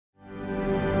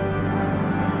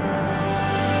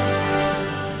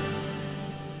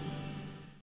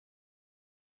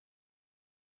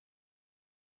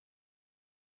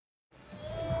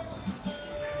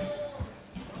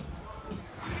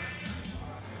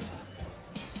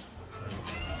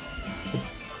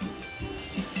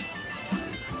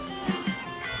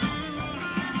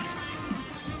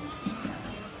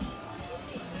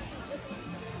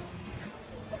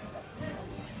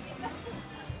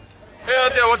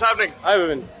what's happening? Hi,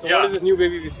 Raven. So what is this new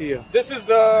baby we see here? This is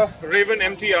the Raven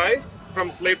MTi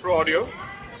from Slate Pro Audio.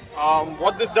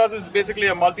 What this does is basically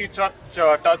a multi-touch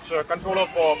controller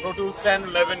for Pro Tools 10,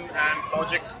 11 and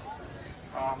Logic.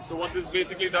 So what this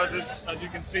basically does is, as you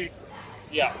can see,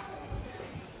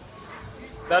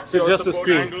 that's your just support a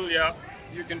screen. angle. Yeah,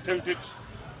 you can tilt it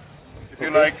if you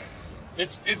like.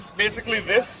 It's basically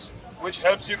this, which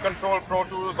helps you control Pro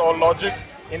Tools or Logic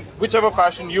in whichever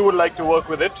fashion you would like to work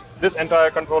with it. This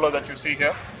entire controller that you see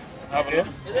here. Have a look.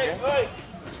 Okay.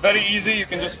 It's very easy. You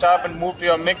can just tap and move to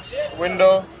your mix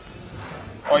window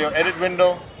or your edit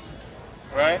window,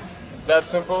 right? It's that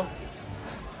simple.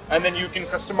 And then you can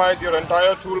customize your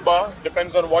entire toolbar.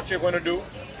 Depends on what you're going to do.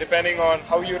 Depending on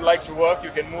how you'd like to work,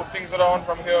 you can move things around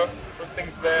from here, put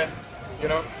things there, you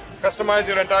know. Customize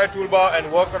your entire toolbar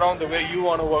and work around the way you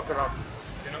want to work around.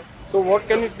 So what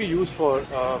can it be used for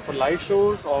live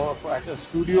shows or at a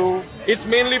studio? It's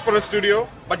mainly for a studio,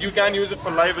 but you can use it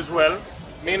for live as well.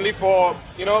 Mainly for,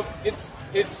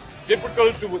 it's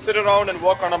difficult to sit around and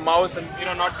work on a mouse and,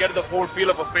 not get the whole feel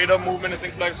of a fader movement and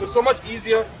things like that. So much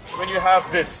easier when you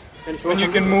have this. When you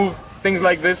can move things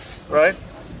like this, right?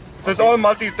 So it's all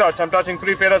multi-touch. I'm touching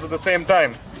 3 faders at the same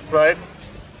time, right?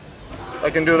 I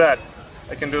can do that.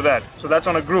 I can do that. So that's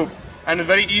on a group. And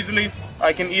very easily,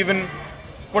 I can even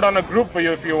put on a group for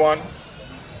you if you want.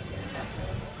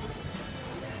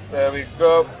 There we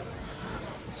go.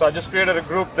 So I just created a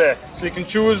group there. So you can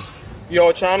choose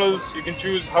your channels, you can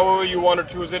choose however you want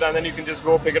to choose it, and then you can just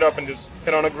go pick it up and just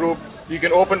hit on a group. You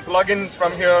can open plugins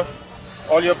from here.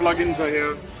 All your plugins are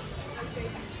here.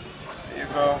 There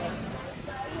you go.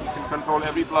 You can control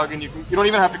every plugin. You don't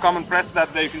even have to come and press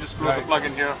that there. You can just close the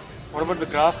plugin here. What about the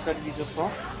graph that we just saw?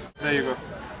 There you go.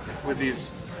 With these.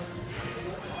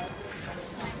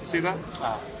 See that?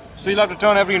 So you'll have to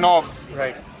turn every knob.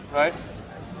 Right.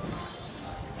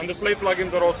 And the Slate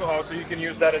plugins are also out, so you can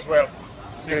use that as well.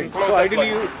 So, you can close so that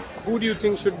ideally, plugin. who do you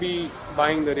think should be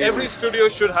buying the Raven? Every studio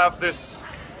should have this.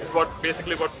 Is what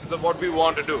we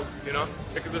want to do,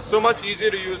 because it's so much easier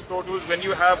to use Pro Tools when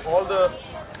you have all the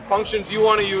functions you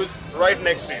want to use right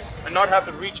next to you, and not have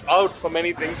to reach out for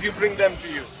many things. You bring them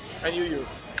to you, and you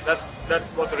use.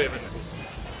 That's what the Raven is.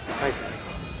 Thank you.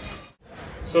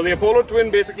 So the Apollo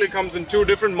Twin basically comes in 2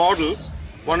 different models.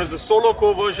 One is the solo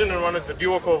core version and one is the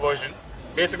duo core version.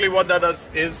 Basically what that does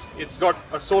is it's got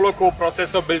a solo core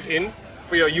processor built in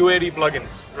for your UAD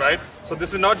plugins, right? So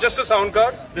this is not just a sound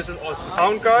card, this is also a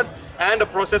sound card and a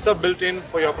processor built in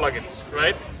for your plugins,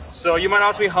 right? So you might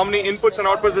ask me how many inputs and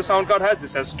outputs the sound card has.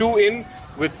 This has 2 in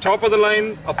with top of the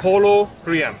line Apollo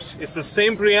preamps. It's the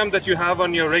same preamp that you have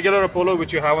on your regular Apollo,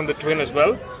 which you have on the Twin as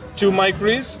well. 2 mic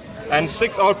pre's and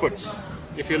 6 outputs.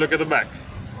 If you look at the back,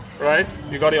 right?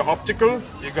 You got your optical,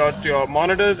 you got your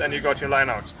monitors, and you got your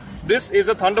lineouts. This is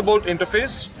a Thunderbolt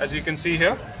interface, as you can see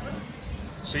here.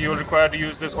 So you will require to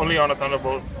use this only on a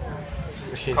Thunderbolt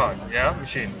card,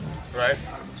 machine, right?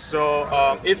 So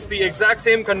it's the exact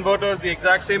same converters, the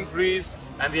exact same pre's,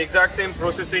 and the exact same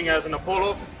processing as an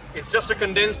Apollo. It's just a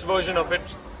condensed version of it.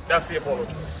 That's the Apollo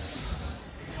 2.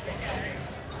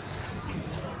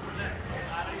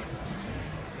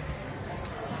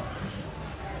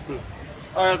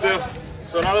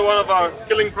 So another one of our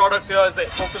killing products here is the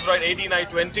Focusrite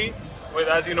 18i20 with,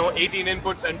 as you know, 18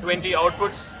 inputs and 20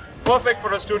 outputs. Perfect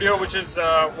for a studio which is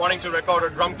wanting to record a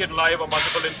drum kit live or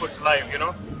multiple inputs live,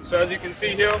 So as you can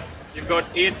see here, you've got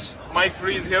 8 mic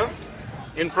pre's here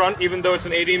in front, even though it's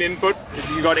an 18 input.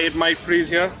 You got 8 mic pre's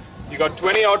here. You got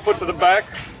 20 outputs at the back,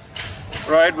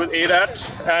 right, with ADAT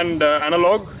and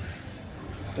analog.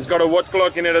 It's got a word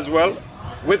clock in it as well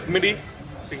with MIDI.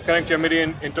 You can connect your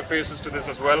MIDI interfaces to this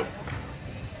as well,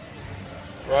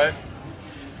 right?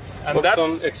 And Works that's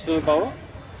on external power?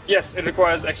 Yes, it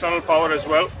requires external power as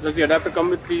well. Does the adapter come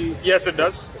with the... Yes, it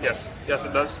does. Yes,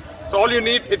 it does. So all you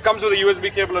need, it comes with a USB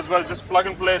cable as well. Just plug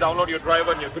and play, download your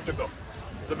driver, and you're good to go.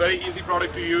 It's a very easy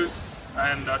product to use,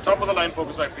 and top of the line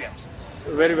Focusrite preamps.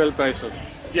 Very well priced also.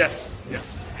 Yes.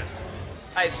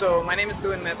 Hi, so my name is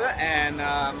Tuin Mehta, and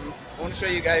I want to show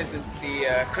you guys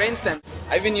the crane stand.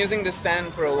 I've been using this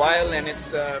stand for a while, and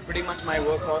it's pretty much my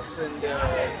workhorse in the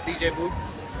DJ booth.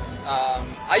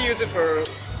 I use it for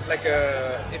like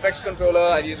a effects controller,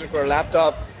 I use it for a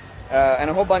laptop, and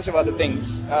a whole bunch of other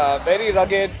things. Very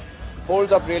rugged,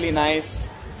 folds up really nice,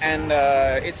 and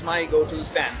it's my go-to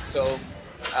stand. So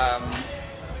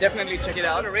definitely check it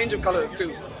out. A range of colors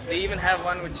too. They even have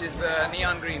one which is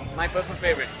neon green, my personal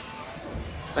favorite.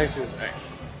 Thanks, you. Right.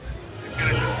 There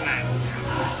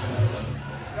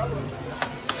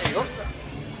you go.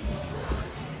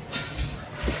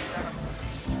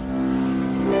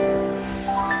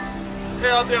 Hey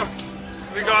out there.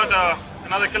 So we got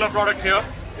another killer product here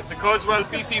is the Kurzweil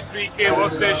PC3K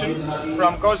workstation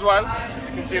from Kurzweil. As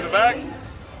you can see in the back,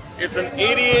 it's an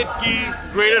 88 key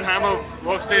graded hammer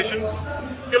workstation,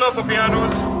 killer for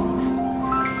pianos.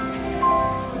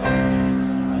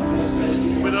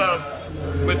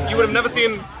 You would have never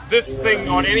seen this thing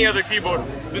on any other keyboard.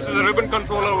 This is a ribbon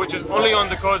controller which is only on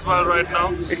the Kurzweil right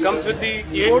now. It comes with the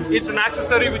keyboard. It's an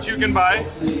accessory which you can buy,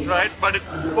 right? But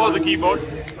it's for the keyboard,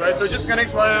 right? So it just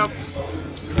connects via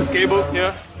this cable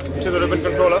here to the ribbon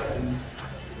controller,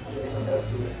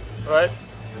 right?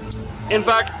 In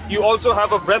fact, you also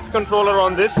have a breath controller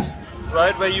on this,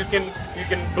 right? Where you can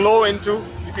blow into.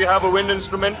 If you have a wind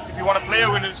instrument, if you want to play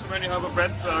a wind instrument, you have a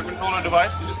breath controller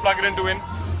device. You just plug it into wind,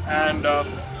 and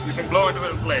you can blow into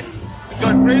it and play. It's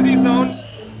got crazy sounds.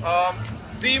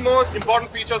 The most important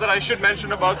feature that I should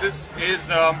mention about this is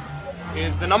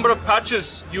the number of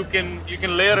patches you can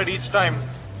layer at each time.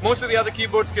 Most of the other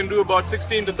keyboards can do about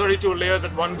 16 to 32 layers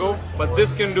at one go, but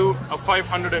this can do a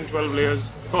 512 layers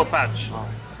per patch,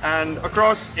 and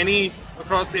across the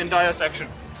entire section.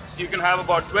 So you can have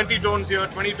about 20 tones here,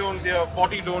 20 tones here,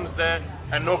 40 tones there,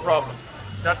 and no problem.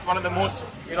 That's one of the most,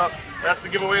 that's the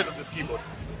giveaways of this keyboard.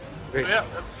 Great. So yeah,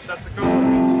 that's the Kurzweil.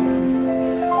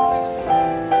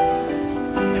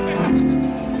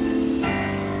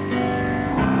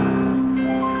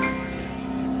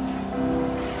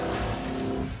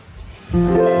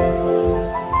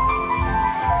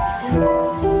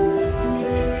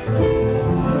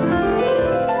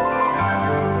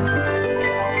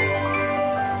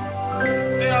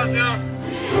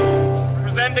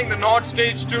 Presenting the Nord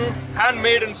Stage 2,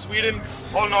 handmade in Sweden.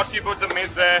 All Nord keyboards are made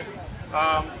there.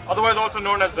 Otherwise also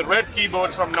known as the red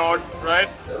keyboards from Nord, right?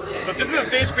 So this is a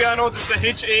stage piano. This is the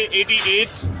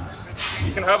HA88.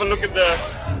 You can have a look at the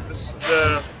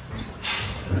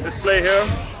display here.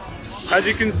 As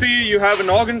you can see, you have an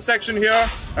organ section here,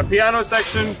 a piano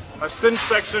section, a synth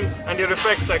section, and your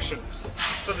effects section.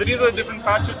 So these are the different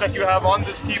patches that you have on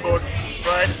this keyboard,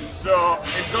 right? So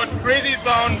it's got crazy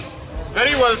sounds,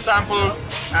 very well sampled,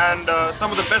 and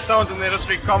some of the best sounds in the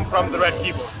industry come from the red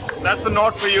keyboard. So that's the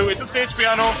Nord for you. It's a stage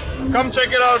piano. Come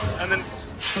check it out, and then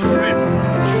it's great.